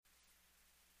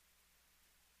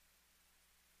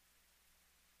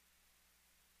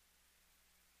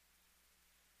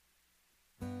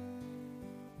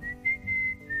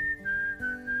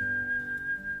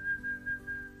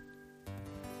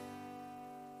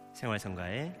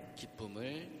생활성가의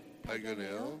기쁨을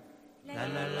발견해요.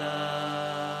 랄랄라.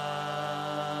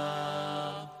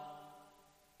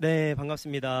 네,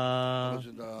 반갑습니다.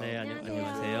 반갑습니다. 네,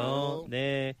 안녕하세요.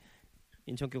 네,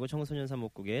 인천교구 청소년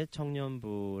사목국의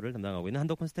청년부를 담당하고 있는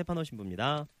한덕훈 스테파노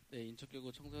신부입니다. 네,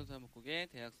 인천교구 청소년 사목국의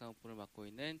대학사업부를 맡고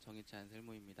있는 정희찬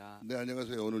ser모입니다. 네,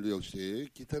 안녕하세요. 오늘도 역시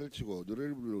기타를 치고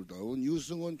노래를 부르다 온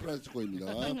유승원 프란스코입니다.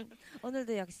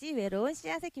 오늘도 역시 외로운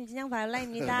씨앗의 김진영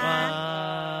바울라입니다.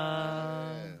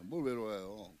 와. 네, 뭘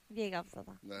외로워요. 위에가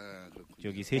없어서. 네, 그렇군요.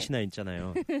 여기 셋이나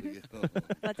있잖아요.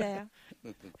 맞아요.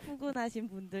 후근하신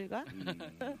분들과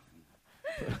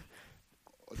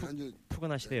한주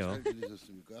푸근하시대요. 잘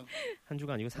지내셨습니까? 한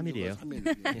주가 아니고 3일이에요. 3일.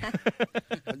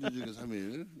 한 주 중에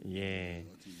 3일. 예.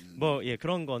 뭐 예,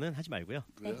 그런 거는 하지 말고요.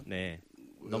 그래요? 네.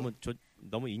 왜요?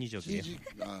 너무 인위적이에요.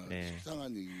 네.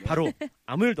 식상한 얘기가. 바로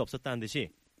아무 일도 없었다는 듯이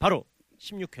바로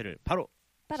 16회를 바로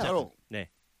네.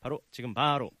 바로 지금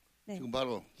바로 네. 지금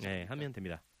바로 네, 하면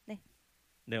됩니다. 네.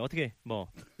 네, 어떻게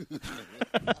뭐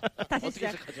다시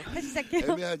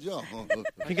시작해요. 애매하죠.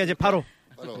 그러니까 이제 바로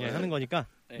바로 예, 하는 거니까.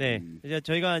 네. 이제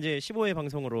저희가 이제 15회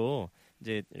방송으로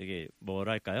이제 이게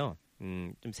뭐랄까요?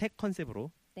 좀 새 컨셉으로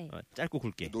네. 짧고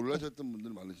굵게. 놀라셨던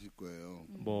분들 많으실 거예요.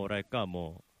 뭐랄까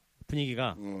뭐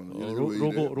분위기가 얘는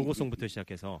로고송부터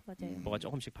시작해서 맞아요. 뭐가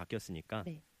조금씩 바뀌었으니까.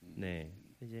 네. 네.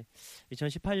 이제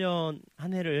 2018년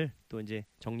한 해를 또 이제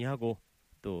정리하고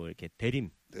또 이렇게 대림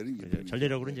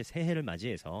전례적으로 이제 새해를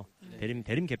맞이해서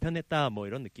대림 개편했다 뭐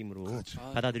이런 느낌으로 그렇죠.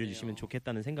 받아들여 주시면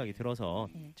좋겠다는 생각이 들어서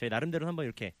네. 저희 나름대로 한번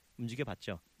이렇게 움직여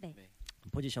봤죠. 네.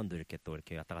 포지션도 이렇게 또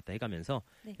이렇게 왔다 갔다 해가면서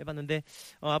네. 해봤는데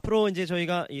앞으로 이제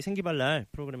저희가 이 생기발랄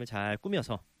프로그램을 잘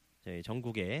꾸며서 저희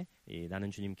전국에 이 나는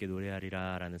주님께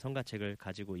노래하리라라는 성가책을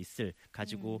가지고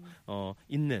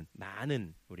있는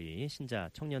많은 우리 신자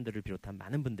청년들을 비롯한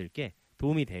많은 분들께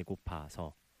도움이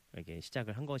되고파서 이렇게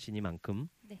시작을 한 것이니만큼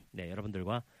네,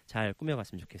 여러분들과 잘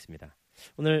꾸며갔으면 좋겠습니다.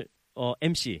 오늘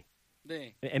MC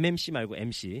네. MMC 말고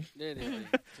MC 네.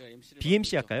 제가 MC를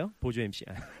BMC 할까요? 보조 MC.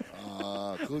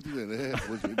 그것도 되네.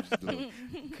 보조 MC도.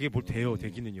 그게 뭘 돼요?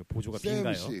 되기는요. 보조가 빈가요?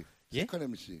 MC, 예? 착한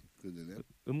MC. 그거 되네.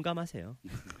 음감하세요.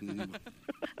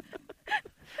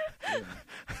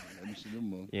 MC는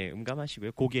뭐. 예,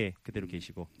 음감하시고요. 고개 그대로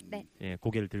계시고. 네. 예,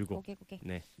 고개를 들고. 고개.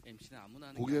 네. MC는 아무나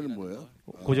하는 고개는 뭐예요?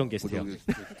 고정 게스트요.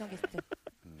 고정 게스트.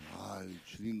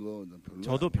 줄인 거 난 별로.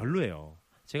 저도 별로예요.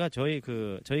 저희가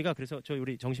그래서 저희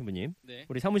우리 정신부님, 네.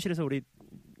 우리 사무실에서 우리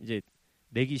이제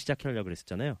내기 시작하려고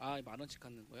그랬었잖아요. 10,000원씩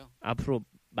갖는 거요? 앞으로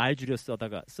말 줄여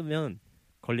쓰면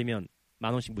걸리면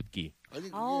 10,000원씩 묻기. 아니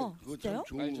그거 진짜요? 참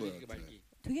좋은 거야. 말기.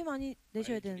 되게 많이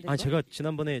내셔야 되는데. 제가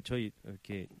지난번에 저희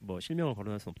이렇게 뭐 실명을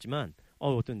거론할 수는 없지만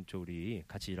어떤 저 우리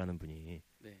같이 일하는 분이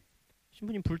네.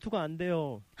 신부님 불투가 안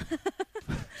돼요.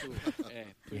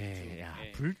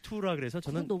 불투라 그래서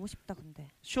저는 너무 쉽다 근데.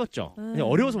 쉬웠죠. 그냥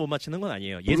어려워서 못 맞히는 건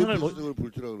아니에요. 예상을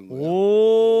불투라 그런 거야. 우와,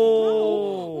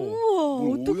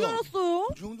 어떻게 알았어요?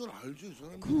 그 정도는 알죠, 이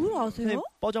사람. 그걸 아세요?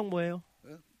 뻐정 뭐예요?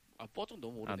 뽀정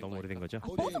너무 오래된 너무 오래된 거죠.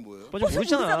 뻐정이 뭐예요? 뻐정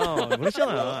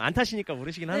모르잖아. 안 타시니까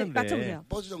모르시긴 하는데. 맞춰보세요.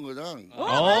 뻐정거장.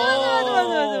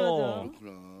 맞아.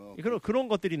 그렇구나. 그런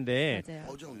것들인데. 맞아요.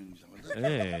 뻐정 이상하다.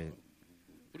 네.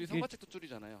 우리 성가책도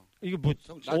줄이잖아요. 이게 뭐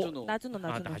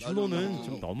나주노는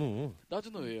좀 너무.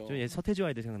 나주노예요. 저 서태지와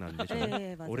아이들 생각나는데.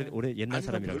 네, 맞아요. 오래 옛날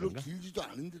사람이라 별로 그런가? 길지도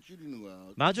않은데 줄이는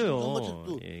거야. 맞아요.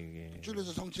 성가책도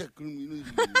줄여서 성책 그럼 이런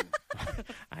식으로.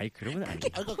 그러면 안 돼.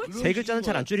 그러니까 세 글자는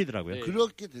잘 안 줄이더라고요. 네.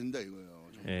 그렇게 된다 이거예요.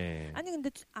 네. 아니 근데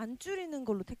안 줄이는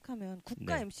걸로 택하면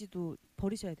국가 MC도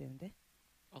버리셔야 되는데.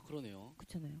 그러네요.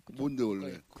 그렇잖아요. 뭔데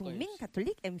원래? 국민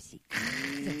가톨릭 MC.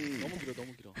 너무 길어.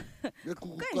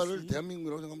 국가를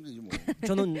대한민국이라고 생각하면 되지 뭐.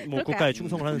 저는 뭐 국가에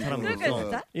충성을 하는 사람으로서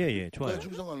좋아요. 국가에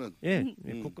충성하는.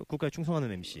 국가에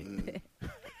충성하는 MC.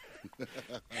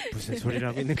 무슨 소리를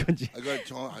하고 있는 건지.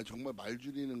 그러니까 정말 말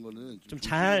줄이는 거는 좀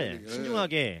잘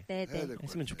신중하게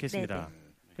했으면 좋겠습니다.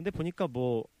 근데 보니까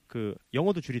뭐 그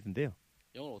영어도 줄이던데요.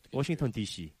 영어를 어떻게? 워싱턴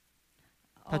DC.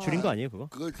 다 줄인 거 아니에요, 그거?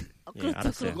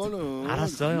 알았어요. 그거는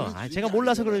알았어요. 제가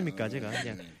몰라서 그럽니까, 제가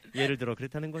그냥 예를 들어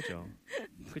그렇다는 거죠.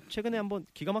 최근에 한번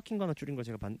기가 막힌 거 하나 줄인 거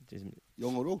제가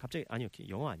영어로? 갑자기 아니요,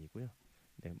 영어 아니고요.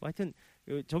 네, 뭐 하여튼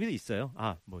저기도 있어요.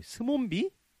 뭐 스몬비?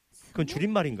 그건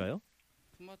줄임말인가요?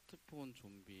 스마트폰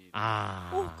좀비.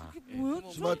 그게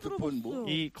뭐야? 스마트폰 뭐?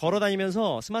 이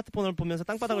걸어다니면서 스마트폰을 보면서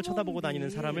땅바닥을 쳐다보고 다니는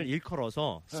사람을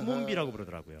일컬어서 스몬비라고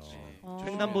부르더라고요.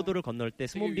 횡단보도를 건널 때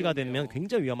스몬비가 되면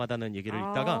굉장히 위험하다는 얘기를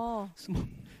읽다가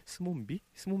스몬비?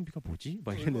 스몬비가 뭐지?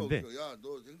 막 이랬는데. 야,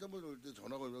 너 횡단보도 올 때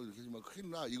전화 걸면 이렇게 하지 마. 큰일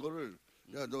나. 이거를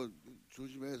야, 너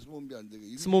조심해. 스몬비 안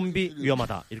되게. 스몬비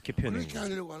위험하다 이렇게 표현해요. 그렇게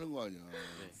하려고 하는 거 아니야.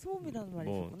 스몬비라는 말이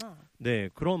있구나. 네,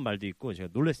 그런 말도 있고 제가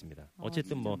놀랐습니다.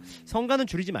 어쨌든 뭐 성가는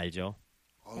줄이지 말죠.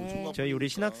 저희 우리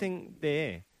신학생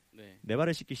때 내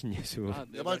발을 씻기신 예수.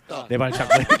 내 발딱. 내 발짝.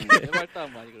 내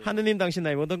발딱 많이 그래요. 하느님 당신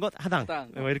나의 모든 것 하당.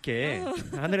 뭐 이렇게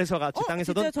하늘에서 같이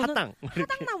땅에서도 하당.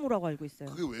 하당나무라고 알고 있어요.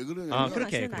 그게 왜 그러냐면 아,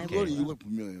 그렇게. 그걸 이유가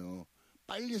분명해요.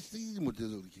 빨리 쓰지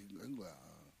못해서 그렇게 한 거야.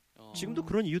 지금도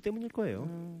그런 이유 때문일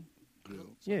거예요. 그래요?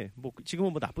 예, 뭐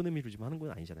지금은 뭐 나쁜 의미로 지금 하는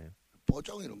건 아니잖아요.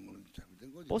 뻐정 이런 거는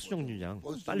잘못된 거지. 버스 정류장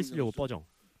버스 빨리 쓰려고 정류장. 뻐정.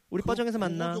 우리 뻐정에서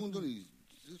만나. 그 정도는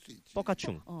쓸 수 있지.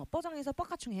 뻐카충. 뻐정에서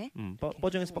뻐카충 해.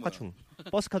 뻐정에서 뻐카충.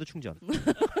 버스카드 충전.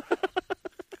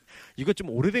 이거 좀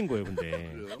오래된 거예요,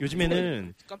 근데. 그래요?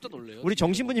 요즘에는 깜짝 놀래요. 우리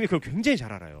정신부님이 그걸 굉장히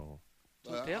잘 알아요.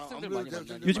 대학생들 많이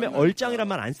만나요. 요즘에 얼짱이란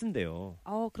말 안 쓴대요.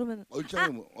 그러면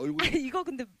얼짱이 뭐 얼굴. 이거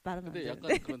근데 말하면 안 근데 돼.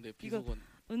 약간 그런데 비속어.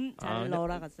 잘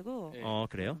넣어라 가지고.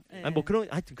 그래요? 네. 아니 뭐 그런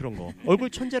하여튼 그런 거. 얼굴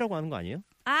천재라고 하는 거 아니에요?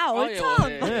 얼천.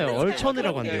 네,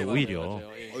 얼천이라고 한대요, 오히려.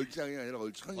 얼짱이 아니라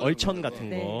얼천. 얼천 같은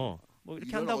거. 뭐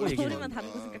이렇게 한다고 얘기해요.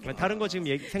 다른 거 지금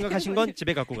생각하신 건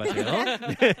집에 갖고 가세요.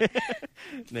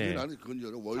 네. 나는 그건 줄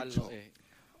알아. 월청.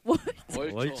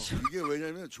 월청. 이게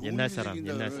왜냐면 좋은 옛날 사람.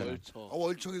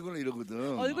 월청이구나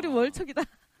이러거든. 얼굴이 월척이다.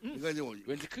 그러니까 이제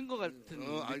왠지 큰 거 같은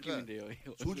느낌인데요.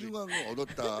 소중한 거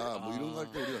얻었다. 뭐 이런 거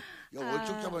할 때 우리가 야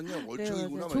월척 잡았냐?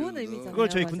 월척이구나. 네, 좋은 의미잖아요. 그걸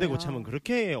저희 군대 고참은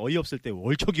그렇게 어이없을 때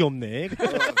월척이 없네.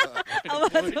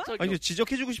 맞아. 아니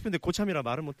지적해주고 싶은데 고참이라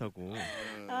말을 못하고.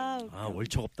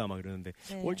 월척 없다 막 이러는데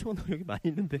월척은 여기 많이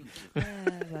있는데.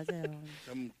 맞아요.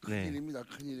 참 큰일입니다.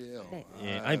 큰일이에요.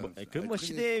 예, 아니 뭐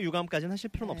시대의 유감까지는 하실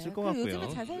필요는 없을 것 같고요. 요즘에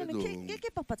잘 살려면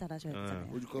낄끼빠빠 잘하셔야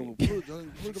되잖아요.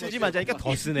 쓰지 마자니까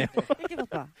더 쓰네요.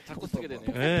 낄끼빠빠. 자꾸 쓰게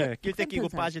되네요. 네, 낄 때 끼고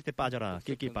빠질 때 빠져라.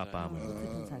 낄끼빠빠.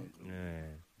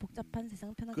 네. 복잡한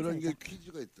세상 편하게 그런 살자. 게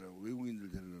퀴즈가 있더라고. 외국인들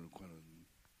데려놓고 하는.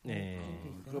 네.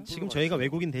 지금 저희가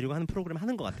외국인 데리고 하는 프로그램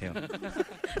하는 것 같아요.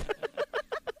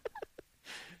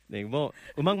 네, 뭐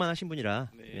음악만 하신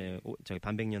분이라 저희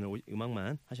반백년을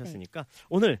음악만 하셨으니까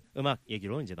오늘 음악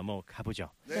얘기로 이제 넘어가 보죠.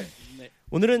 네.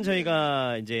 오늘은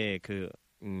저희가 이제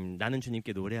나는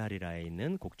주님께 노래하리라에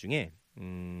있는 곡 중에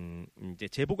이제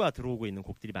제보가 들어오고 있는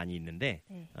곡들이 많이 있는데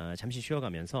잠시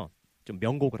쉬어가면서 좀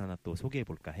명곡을 하나 또 소개해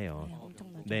볼까 해요.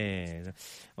 네,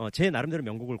 제 나름대로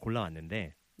명곡을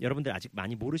골라왔는데 여러분들 아직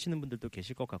많이 모르시는 분들도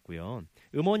계실 것 같고요.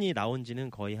 음원이 나온 지는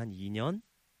거의 한 2년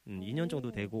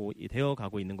정도 되어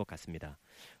가고 있는 것 같습니다.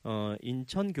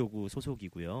 인천교구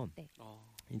소속이고요.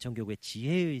 인천교구의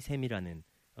지혜의 샘이라는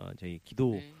저희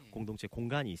기도 공동체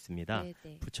공간이 있습니다.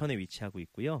 부천에 위치하고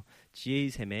있고요. 지혜의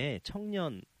샘에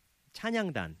청년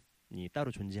찬양단이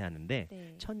따로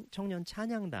존재하는데 청년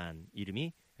찬양단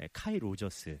이름이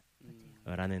카이로저스'라는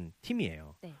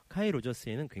팀이에요.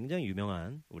 카이로저스'에는 굉장히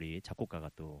유명한 우리 작곡가가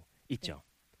또 있죠.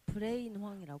 브레인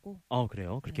황이라고.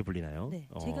 그래요? 그렇게 불리나요? 네,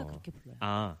 제가 그렇게 불러요.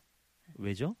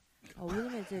 왜죠?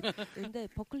 왜냐면 이제 근데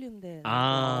버클리 음대.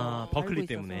 버클리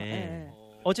때문에.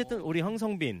 어쨌든 우리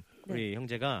황성빈 우리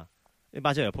형제가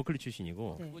맞아요. 버클리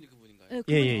출신이고. 그분인가요?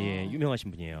 예,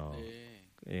 유명하신 분이에요.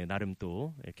 예, 나름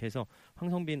또 이렇게 해서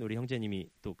황성빈 우리 형제님이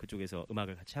또 그쪽에서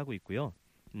음악을 같이 하고 있고요.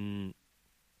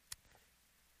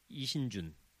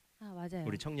 이신준 맞아요.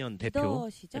 우리 청년 대표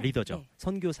리더죠. 네.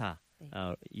 선교사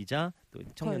이자 또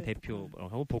청년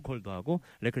대표하고 보컬도 하고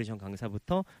레크레이션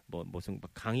강사부터 뭐 무슨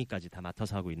강의까지 다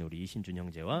맡아서 하고 있는 우리 이신준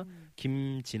형제와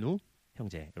김진우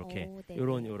형제 이렇게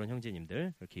요런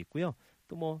형제님들 이렇게 있고요.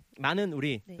 또 뭐 많은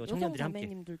우리 또 청년들이 함께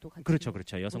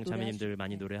그렇죠. 여성 자매님들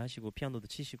많이 노래하시고 피아노도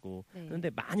치시고 그런데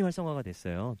많이 활성화가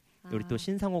됐어요. 우리 또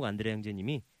신상옥 안드레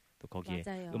형제님이 또 거기에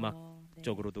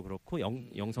음악적으로도 그렇고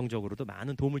영성적으로도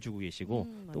많은 도움을 주고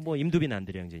계시고 또 뭐 임두빈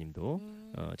안드레 형제님도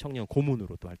청년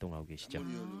고문으로 또 활동하고 계시죠.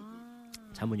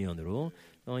 자문위원으로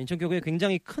인천교구에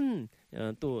굉장히 큰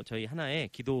또 저희 하나의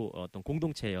기도 어떤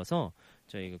공동체여서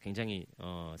저희가 굉장히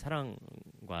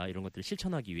사랑과 이런 것들을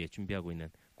실천하기 위해 준비하고 있는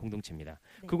공동체입니다.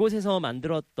 그곳에서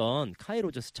만들었던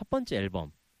카이로저스 첫 번째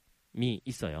앨범이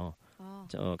있어요.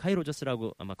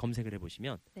 카이로저스라고 아마 검색을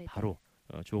해보시면 바로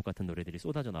주옥 같은 노래들이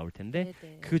쏟아져 나올 텐데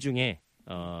그 중에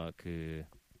그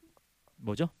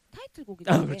뭐죠?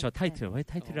 타이틀곡이죠. 그렇죠. 타이틀. 왜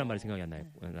타이틀이란 말이 생각이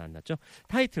안 났죠?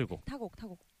 타이틀곡. 타곡.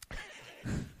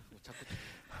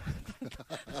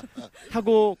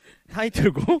 타곡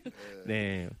타이틀곡.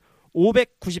 네.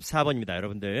 594번입니다.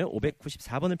 여러분들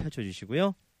 594번을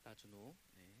펼쳐주시고요. 나준호.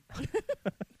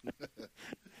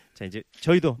 자 이제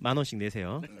저희도 10,000원씩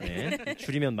내세요. 네.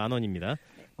 줄이면 10,000원입니다.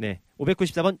 네.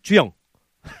 594번 주영.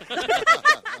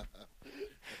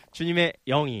 주님의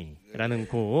영이라는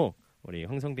곡 우리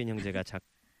황성빈 형제가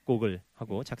작곡을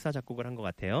하고 작사 작곡을 한 것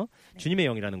같아요. 주님의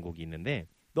영이라는 곡이 있는데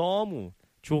너무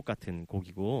주옥 같은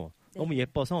곡이고 네. 너무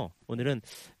예뻐서 오늘은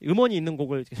음원이 있는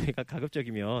곡을 저희가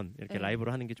가급적이면 이렇게 네.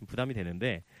 라이브로 하는 게 좀 부담이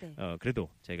되는데 네. 그래도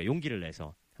저희가 용기를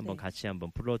내서 한번 네. 같이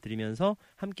한번 불러드리면서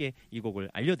함께 이 곡을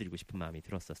알려드리고 싶은 마음이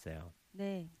들었었어요.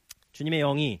 네. 주님의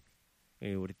영이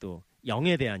우리 또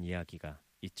영에 대한 이야기가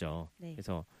있죠. 네.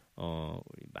 그래서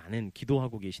우리 많은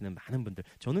기도하고 계시는 많은 분들,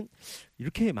 저는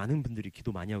이렇게 많은 분들이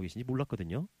기도 많이 하고 계신지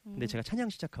몰랐거든요. 근데 제가 찬양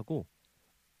시작하고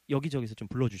여기저기서 좀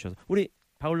불러주셔서 우리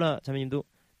바울라 자매님도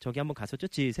저기 한번 갔었죠?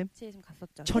 지혜샘? 지혜샘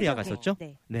갔었죠. 철야 새벽에. 갔었죠?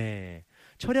 네. 네.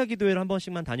 철야 기도회를 한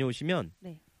번씩만 다녀오시면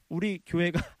네. 우리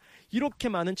교회가 이렇게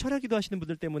많은 철야 기도하시는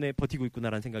분들 때문에 버티고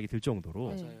있구나라는 생각이 들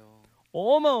정도로 네. 맞아요.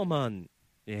 어마어마한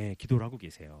기도를 하고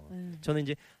계세요. 네. 저는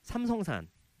이제 삼성산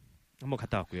한번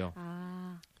갔다 왔고요.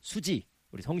 아. 수지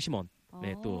우리 성심원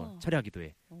네, 어. 또 철야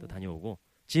기도회 또 어. 다녀오고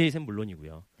지혜샘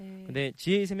물론이고요. 네. 근데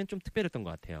지혜샘은 좀 특별했던 것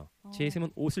같아요.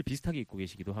 지혜샘은 옷을 비슷하게 입고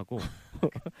계시기도 하고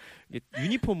이게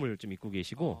유니폼을 좀 입고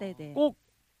계시고 네네. 꼭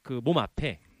그 몸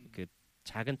앞에 그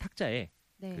작은 탁자에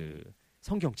네. 그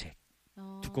성경책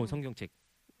두꺼운 성경책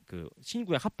그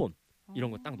신구약 합본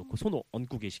이런 거 딱 놓고 손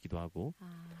얹고 계시기도 하고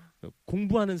아.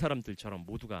 공부하는 사람들처럼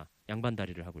모두가 양반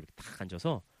다리를 하고 이렇게 딱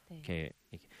앉아서 네. 이렇게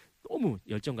너무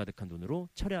열정 가득한 눈으로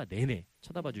철야 내내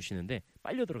쳐다봐 주시는데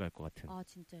빨려 들어갈 것 같은 아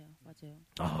진짜요. 맞아요.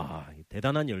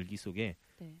 대단한 열기 속에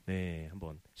네. 네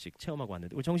한번씩 체험하고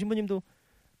왔는데 우리 정신부님도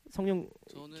성령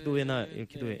저는 기도회나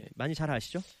기도회 네. 많이 잘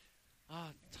아시죠?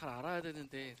 잘 알아야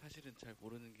되는데 사실은 잘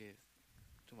모르는 게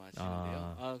좀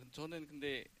아쉬운데요. 저는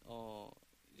근데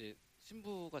이제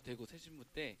신부가 되고 새 신부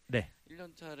때 네.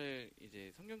 1년 차를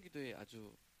이제 성경기도에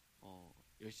아주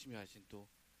열심히 하신 또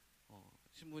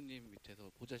신부님 밑에서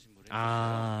보좌 신부를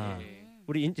했어요. 네.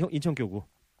 우리 인천교구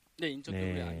네,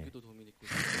 인천교구의 네. 안규도 도미니코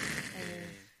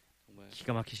네. 정말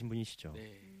기가 막히신 분이시죠.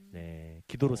 네. 네,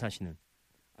 기도로 사시는.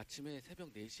 아침에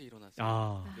새벽 4시에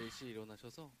일어났어요. 4시에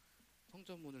일어나셔서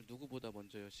성전문을 누구보다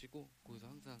먼저 여시고 거기서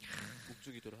항상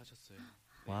묵주기도를 하셨어요. 네.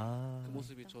 와. 그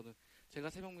모습이 저는 제가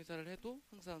새벽 미사를 해도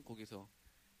항상 거기서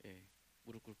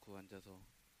무릎 꿇고 앉아서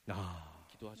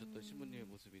기도하셨던 신부님의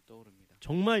모습이 떠오릅니다.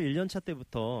 정말 1년차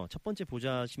때부터 첫 번째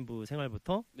보좌 신부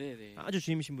생활부터 네네. 아주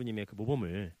주임 신부님의 그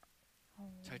모범을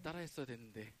잘 따라했어야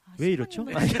되는데 왜 이렇죠?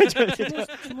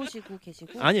 주무시고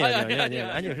계시고 아니요.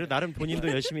 그래도 나름 본인도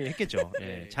열심히 했겠죠.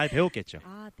 네. 잘 배웠겠죠.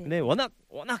 네. 근데 워낙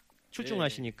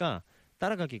출중하시니까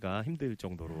따라가기가 힘들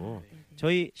정도로 네.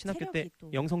 저희 신학교 때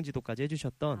새벽기도. 영성지도까지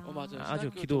해주셨던 맞아요. 아주 신학교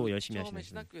기도 저는 열심히 처음에 하시는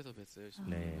신학교에서 뵀어요.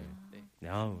 네.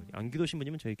 안기도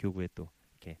신부님은 저희 교구에 또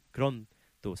이렇게 그런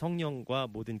또 성령과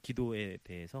모든 기도에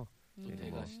대해서 또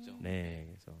대가시죠. 네,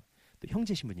 그래서 또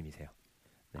형제 신부님이세요.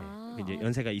 네, 이제 아.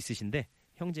 연세가 있으신데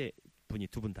형제 분이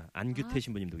두 분 다 안규태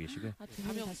신부님도 계시고요. 두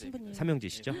분 다 신부님.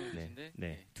 삼형제시죠? 네.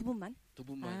 네. 두 분만? 두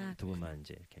분만. 두 분만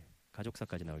이제 이렇게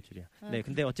가족사까지 나올 줄이야. 아, 네,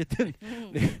 근데 어쨌든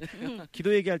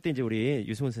기도 얘기할 때 이제 우리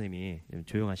유승훈 선생님이 좀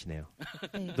조용하시네요.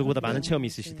 네. 누구보다 많은 네. 체험이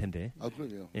있으실 텐데.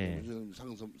 그러네요. 예. 요즘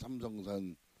삼성산부터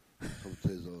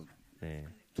해서 네.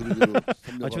 두루두루 전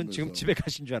섭렵하면서 지금 집에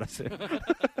가신 줄 알았어요.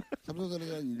 삼성산에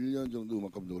한 1년 정도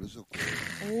음악 감독을 했었고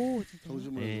오, 진짜.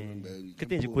 성심원에서는 매일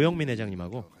그때 이제 캠프 고영민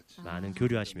회장님하고 같이 많은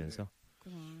교류하시면서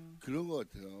그런 것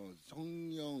같아요.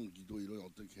 성령 기도 이런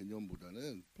어떤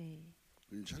개념보다는 네.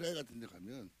 철야 같은 데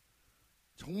가면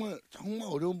정말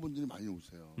어려운 분들이 많이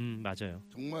오세요. 맞아요.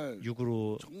 정말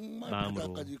육으로 정말 마음으로.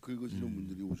 바닥까지 긁으시는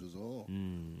분들이 오셔서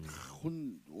다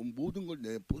모든 걸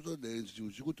부숴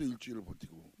내주시고 또 일주일을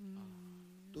버티고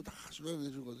또 다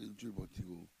쏟아내시고 가서 일주일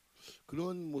버티고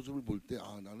그런 모습을 볼 때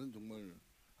나는 정말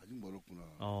아직 멀었구나.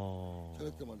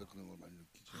 철야 때마다 그런 걸 많이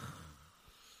느끼죠.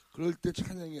 그럴 때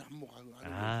찬양이 한몫하는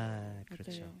거죠.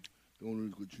 그렇죠.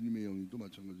 오늘 그 주님의 영이도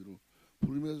마찬가지로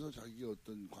부르면서 자기의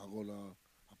어떤 과거나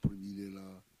앞으로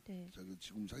미래나 자기가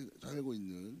지금 살고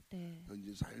있는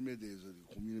현재 삶에 대해서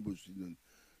고민해 볼 수 있는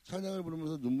찬양을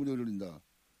부르면서 눈물이 흘린다.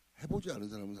 해보지 않은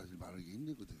사람은 사실 말하기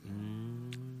힘들거든요.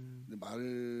 근데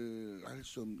말을 할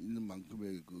수 있는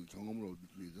만큼의 그 경험을 얻기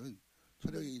위해서는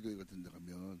철야 기도회 같은 데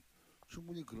가면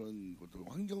충분히 그런 것들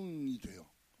환경이 돼요.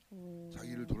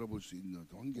 자기를 돌아볼 수 있는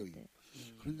어떤 환경이.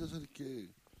 그런 데서 이렇게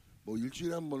뭐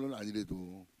일주일에 한 번은 아니래도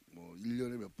뭐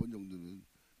 1년에 몇 번 정도는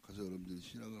가서 여러분들이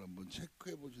신앙을 한번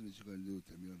체크해 보시는 시간이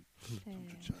되면 참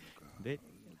좋지 않을까. 네.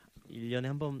 1년에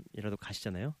한 번이라도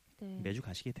가시잖아요. 매주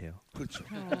가시게 돼요. 그렇죠.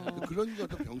 그런 게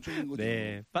어떤 병적인 거죠.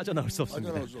 네, 빠져나올 수 없습니다.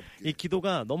 빠져나올 수 없게. 이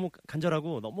기도가 너무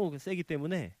간절하고 너무 세기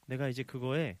때문에 내가 이제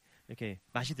그거에 이렇게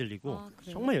맛이 들리고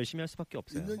정말 열심히 할 수밖에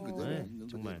없어요. 있는 그대로, 네, 있는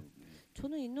정말. 그대로.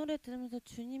 저는 이 노래 들으면서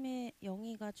주님의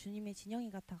영이가 주님의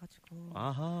진영이 같아가지고.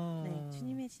 아하. 네,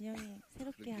 주님의 진영이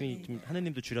새롭게 하네. 좀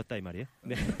하느님도 줄였다 이 말이에요?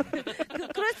 네.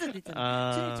 그럴 수도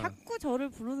있잖아요. 주님 자꾸 저를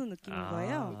부르는 느낌인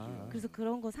거예요. 그렇죠. 그래서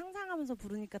그런 거 상상하면서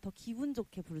부르니까 더 기분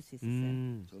좋게 부를 수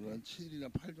있었어요. 저는 한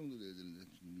 7이나 8 정도 돼야 되는데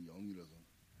주님이 0이라서.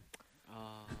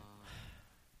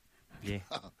 예.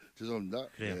 죄송합니다.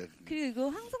 그래요. 네. 그리고 이거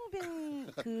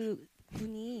황성빈 그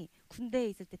분이 군대에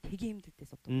있을 때 되게 힘들 때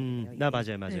썼던 거예요. 나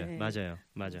맞아요. 네.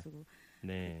 맞아.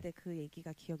 네. 그때 그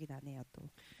얘기가 기억이 나네요. 또.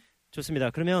 좋습니다.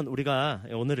 그러면 우리가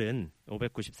오늘은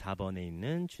 594번에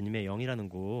있는 주님의 영이라는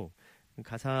곡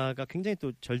가사가 굉장히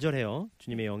또 절절해요.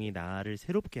 주님의 영이 나를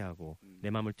새롭게 하고 내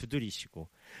마음을 두드리시고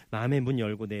마음의 문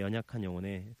열고 내 연약한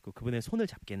영혼에 그분의 손을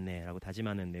잡겠네라고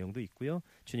다짐하는 내용도 있고요.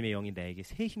 주님의 영이 나에게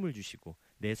새 힘을 주시고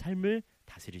내 삶을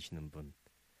다스리시는 분.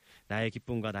 나의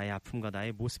기쁨과 나의 아픔과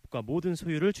나의 모습과 모든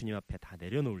소유를 주님 앞에 다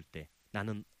내려놓을 때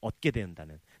나는 얻게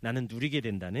된다는, 나는 누리게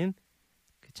된다는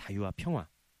그 자유와 평화.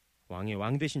 왕의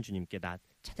왕 되신 주님께 나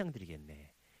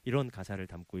찬양드리겠네. 이런 가사를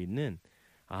담고 있는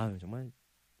정말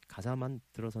가사만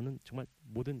들어서는 정말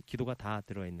모든 기도가 다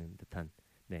들어있는 듯한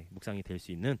묵상이 될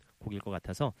수 있는 곡일 것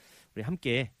같아서 우리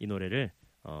함께 이 노래를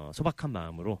소박한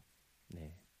마음으로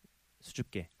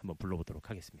수줍게 한번 불러보도록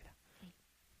하겠습니다.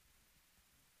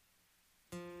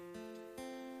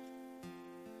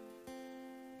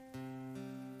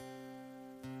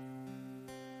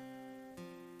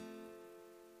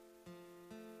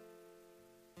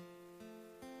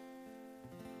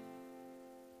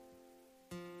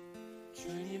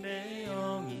 주님의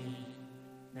영이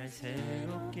날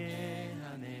새롭게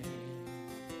하네.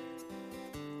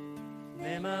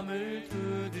 내 맘을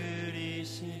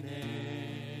두드리시네.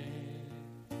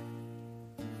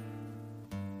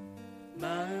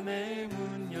 마음의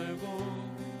문 열고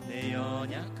내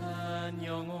연약한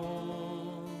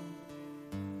영혼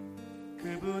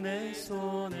그분의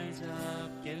손을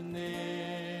잡겠네.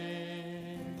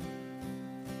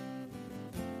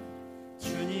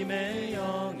 주님의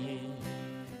영이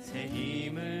새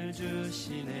힘을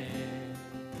주시네.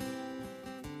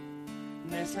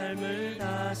 내 삶을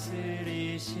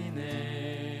다스리시네.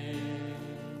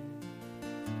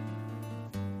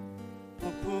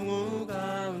 폭풍우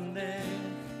가운데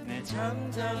내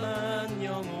잠잠한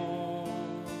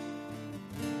영혼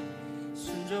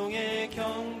순종의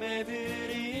경배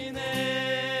드리네.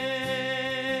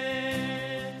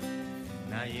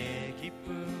 나의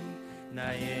기쁨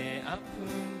나의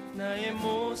아픔 나의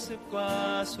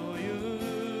모습과 소유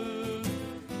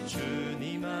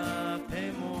주님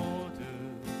앞에 모두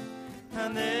다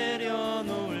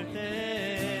내려놓을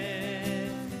때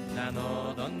난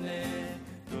얻었네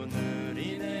또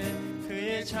누리네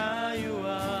그의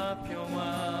자유와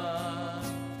평화.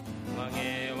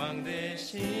 왕의 왕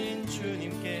되신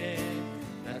주님께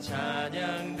나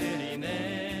찬양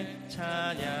드리네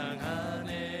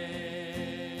찬양하네.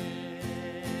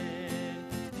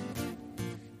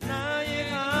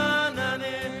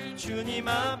 주님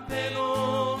앞에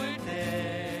놓을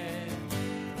때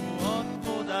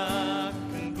무엇보다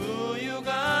큰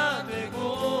부유가 되고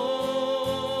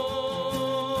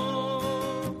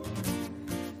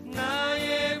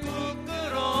나의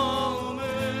부끄러움을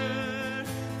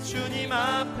주님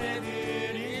앞에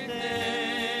드릴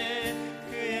때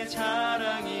그의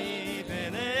자랑이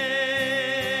되네.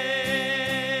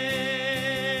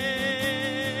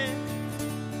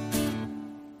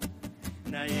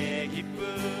 나의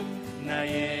기쁨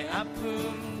나의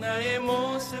아픔 나의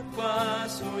모습과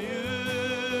소유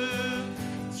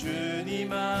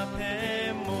주님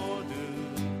앞에 모두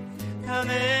다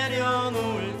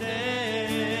내려놓을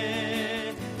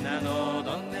때 난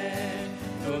얻었네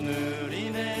또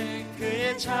누리네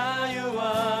그의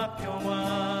자유와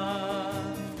평화.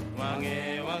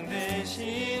 왕의 왕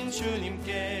되신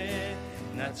주님께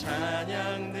나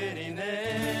찬양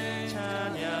드리네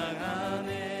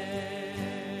찬양하네.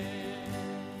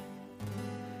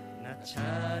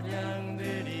 찬양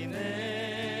드리네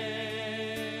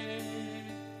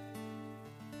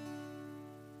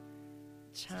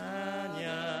찬양하네.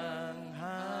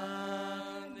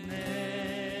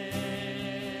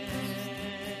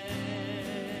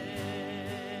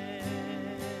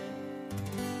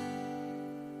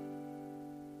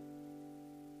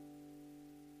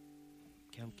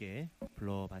 이렇게 함께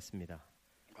불러봤습니다.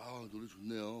 노래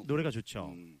좋네요. 노래가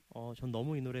좋죠. 전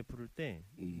너무 이 노래 부를 때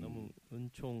너무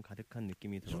은총 가득한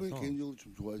느낌이 들어서. 선배님 개인적으로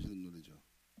좀 좋아하시는 노래죠?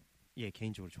 예,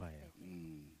 개인적으로 좋아해요.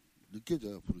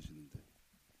 느껴져요 부르시는데.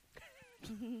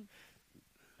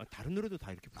 다른 노래도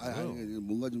다 이렇게 부르요. 아니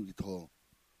뭔가 좀 더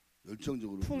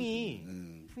열정적으로.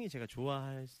 풍이 제가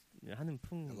좋아할 하는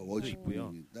풍도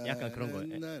있고요. 약간 그런 거,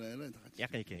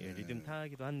 약간 이렇게 리듬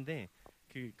타기도 하는데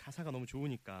그 가사가 너무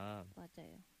좋으니까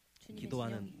맞아요.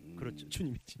 기도하는 그렇죠.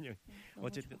 주님의 진영.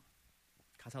 어쨌든 좋아.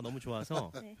 가사 너무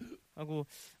좋아서 네. 하고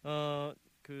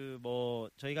그 뭐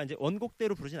저희가 이제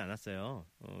원곡대로 부르진 않았어요.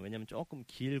 왜냐하면 조금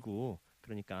길고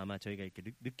그러니까 아마 저희가 이렇게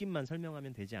느낌만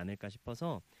설명하면 되지 않을까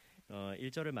싶어서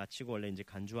 1절을 마치고 원래 이제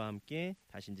간주와 함께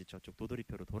다시 이제 저쪽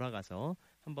도돌이표로 돌아가서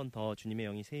한 번 더 주님의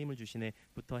영이 새 힘을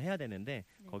주시네부터 해야 되는데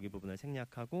네. 거기 부분을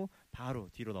생략하고 바로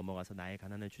뒤로 넘어가서 나의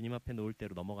가난을 주님 앞에 놓을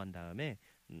대로 넘어간 다음에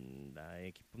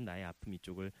나의 기쁨 나의 아픔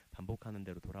이쪽을 반복하는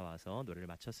대로 돌아와서 노래를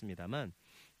마쳤습니다만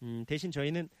대신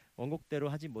저희는 원곡대로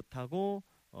하지 못하고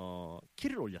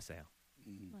키를 올렸어요.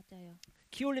 맞아요.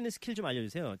 키 올리는 스킬 좀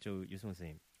알려주세요. 저 유승원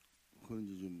선생님. 그건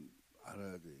이제 좀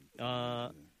알아야 돼.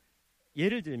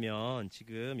 예를 들면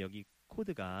지금 여기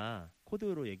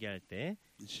코드로 얘기할 때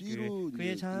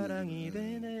그의 자랑이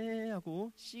되네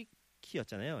하고 C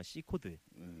키였잖아요. C 코드.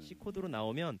 C 코드로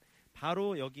나오면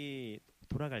바로 여기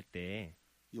돌아갈 때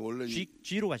원래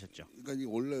G로 가셨죠. 그러니까 이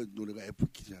원래 노래가 F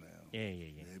키잖아요. 예.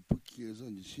 F 키에서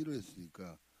이제 C로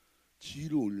했으니까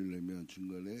G로 올리려면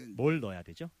중간에 뭘 넣어야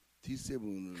되죠? D7을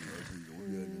넣어서 이제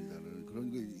올려야 된다는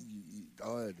그런 게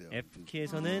나와야 돼요. F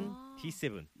키에서는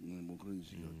D7. 뭐 그런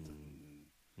식이었던.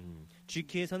 G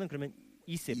키에서는 그러면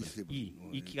E7.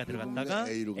 E 키가 들어갔다가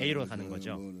A로 가는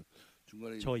거죠.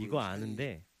 저 이거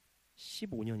아는데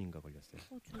 15년인가 걸렸어요.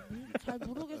 잘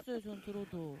모르겠어요. 전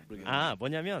들어도.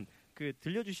 뭐냐면 그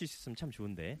들려주실 수 있으면 참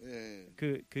좋은데 네.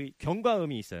 그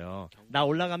경과음이 있어요. 나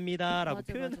올라갑니다라고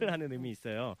표현을 하는 음이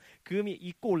있어요. 그 음이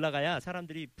있고 올라가야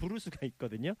사람들이 부를 수가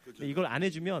있거든요. 근데 이걸 안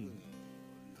해주면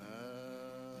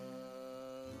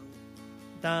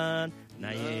단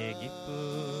나의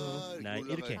기쁨 나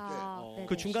이렇게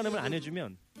그 중간음을 안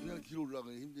해주면 그냥 뒤로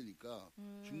올라가기 힘드니까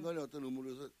중간에 어떤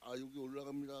음으로 해서 여기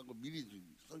올라갑니다 하고 미리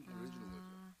선포를 해주는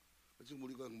거죠. 지금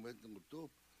우리가 공부했던 것도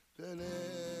되네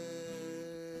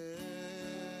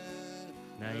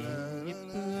나의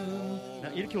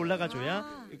기쁨 이렇게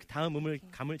올라가줘야 다음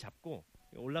감을 잡고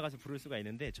올라가서 부를 수가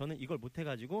있는데 저는 이걸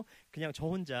못해가지고 그냥 저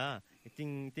혼자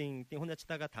띵띵띵 혼자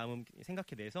치다가 다음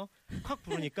생각해내서 콱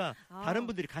부르니까 다른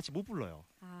분들이 같이 못 불러요.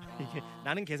 이게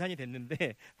나는 계산이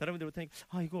됐는데 다른 분들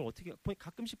못하니까 이걸 어떻게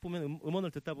가끔씩 보면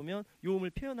음원을 듣다 보면 요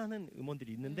음을 표현하는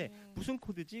음원들이 있는데 무슨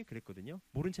코드지 그랬거든요.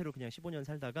 모른 채로 그냥 15년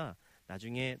살다가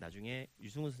나중에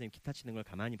유승훈 선생님 기타 치는 걸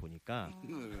가만히 보니까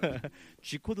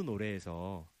G 코드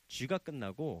노래에서 G가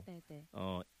끝나고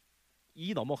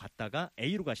E 넘어갔다가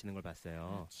A로 가시는 걸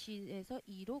봤어요. G에서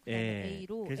E로 그다음에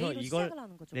A로 그래서 A로 이걸 시작을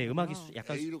하는 거죠. 음악이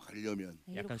약간 A로 가려면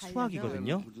약간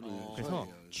수학이거든요. 그래서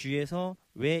G에서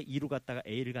왜 E로 갔다가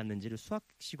A를 갔는지를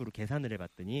수학식으로 계산을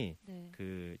해봤더니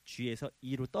그 G에서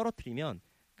E로 떨어뜨리면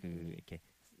이렇게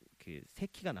그 세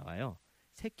키가 나와요.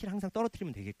 세 키를 항상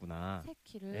떨어뜨리면 되겠구나. 세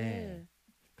키를.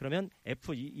 그러면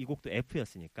F 이 곡도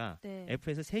F였으니까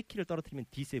F에서 세 키를 떨어뜨리면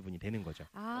D7이 되는 거죠.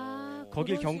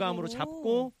 거길 경감으로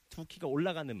잡고 두 키가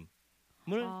올라가는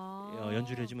음을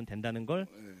연주를 해주면 된다는 걸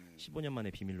 15년 만에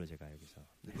비밀로 제가 여기서.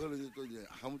 그걸 또 이제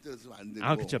아무 때나 쓰면 안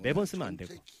되고. 그렇죠. 매번 쓰면 안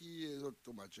되고. 키에서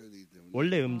또 맞춰야 되기 때문에.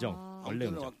 원래 음정. 원래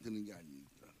음정. 막 드는 게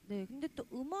아니니까. 네, 근데 또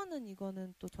음원은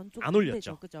이거는 또 전쪽 안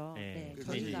올렸죠. 그죠?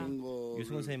 사실 이런 거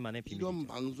유승훈 선생님만의 비밀이죠. 이런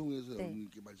방송에서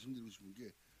여러분께 말씀드리고 싶은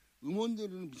게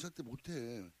음원들은 미사 때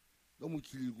못해. 너무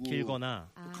길고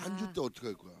길거나 간주 때 어떻게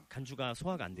할 거야? 간주가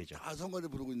소화가 안 되죠. 다 성가대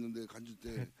부르고 있는데 간주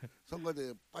때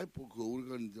성가대 파이프 그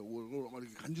오르가는데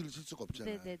이렇게 간주를 쓸 수가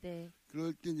없잖아요.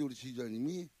 그럴 때 이제 우리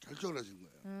지휘자님이 결정을 하신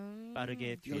거예요.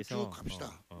 빠르게 뒤에서 쭉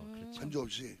갑시다. 그렇죠. 간주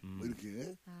없이 뭐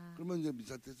이렇게 그러면 이제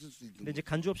미사 때 쓸 수 있는. 근데 이제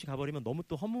간주 없이 가버리면 너무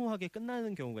또 허무하게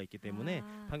끝나는 경우가 있기 때문에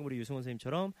방금 우리 유승원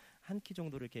선생님처럼 한 키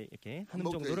정도를 이렇게 한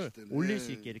음 정도를 올릴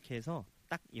수 있게 이렇게 해서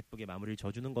딱 예쁘게 마무리를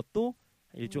져주는 것도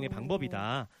일종의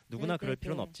방법이다. 누구나 그럴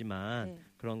필요는 없지만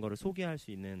그런 거를 소개할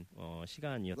수 있는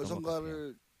시간이었던 것 같아요.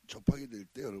 성가를 접하게 될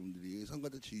때 여러분들이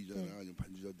성가대 지휘자나 아니면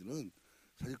반주자들은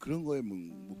사실 그런 거에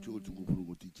목적을 두고 보는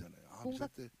것도 있잖아요. 미사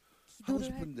때 하고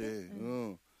싶은데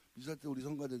미사 때 우리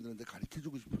성가대들한테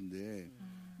가르쳐주고 싶은데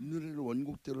이 노래를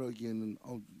원곡대로 하기에는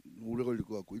오래 걸릴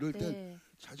것 같고 이럴 땐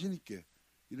자신 있게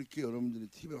이렇게 여러분들이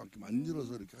팁에 맞게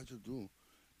만들어서 이렇게 하셔도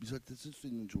미사 때 쓸 수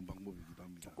있는 좋은 방법이기도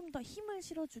합니다. 조금 더 힘을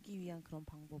실어주기 위한 그런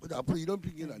방법. 근데 앞으로 이런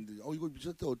핑계는 안 되죠. 이거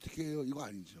미사 때 어떻게 해요? 이거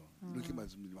아니죠. 이렇게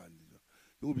말씀드리면 안 되죠.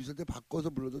 이거 미사 때 바꿔서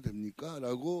불러도 됩니까?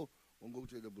 라고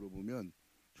원곡자에다 물어보면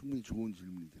충분히 좋은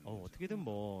질문이 되는 거죠. 어떻게든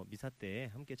뭐 미사 때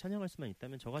함께 찬양할 수만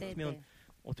있다면 저 같으면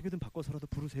어떻게든 바꿔서라도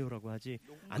부르세요라고 하지.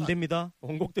 안 됩니다.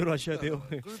 원곡대로 하셔야 돼요.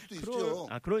 그럴 수도 있죠.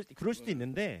 그럴 수도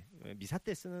있는데 미사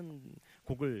때 쓰는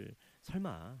곡을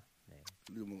설마.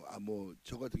 그리고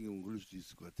저 같은 경우는 그럴 수도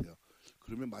있을 것 같아요.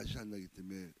 그러면 맛이 안 나기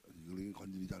때문에 이걸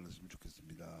건드리지 않았으면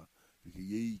좋겠습니다. 이렇게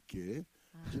예의 있게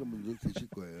하시는 분들 계실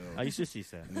거예요. 있을 수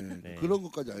있어요. 네. 네. 그런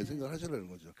것까지 아예 생각을 하시라는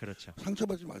거죠. 그렇죠.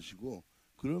 상처받지 마시고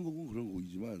그런 곡은 그런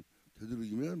곡이지만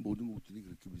되도록이면 모든 곡들이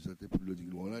그렇게 비쌀 때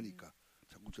불러지길 원하니까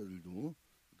작곡자들도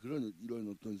이런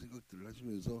어떤 생각들을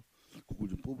하시면서 곡을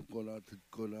좀 뽑거나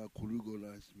듣거나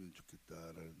고르거나 했으면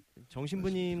좋겠다라는.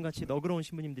 정신부님 같이 너그러운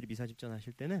신부님들이 미사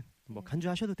집전하실 때는 뭐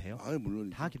간주하셔도 돼요. 물론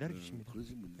다 기다려 주십니다.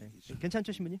 그러신 분들 계시죠.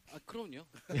 괜찮죠, 신부님? 그럼요.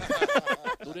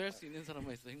 노래할 수 있는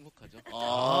사람만 있어 행복하죠.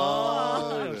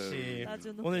 역시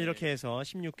오늘 이렇게 해서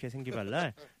 16회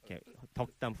생기발랄 이렇게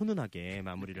덕담 훈훈하게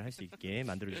마무리를 할 수 있게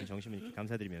만들어주신 정신부님께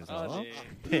감사드리면서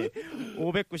네,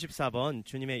 594번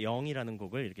주님의 영이라는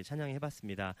곡을 이렇게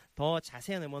찬양해봤습니다. 더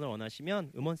자세한 음원을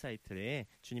원하시면 음원 사이트에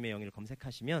주님의 영이를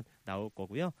검색하시면 나올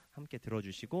거고요. 함께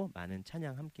들어주시고 많은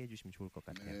찬양 함께 해주시면 좋을 것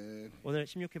같아요. 네. 오늘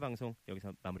 16회 방송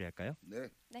여기서 마무리할까요? 네.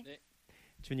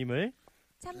 주님을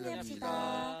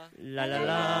참여합시다.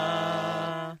 랄랄라.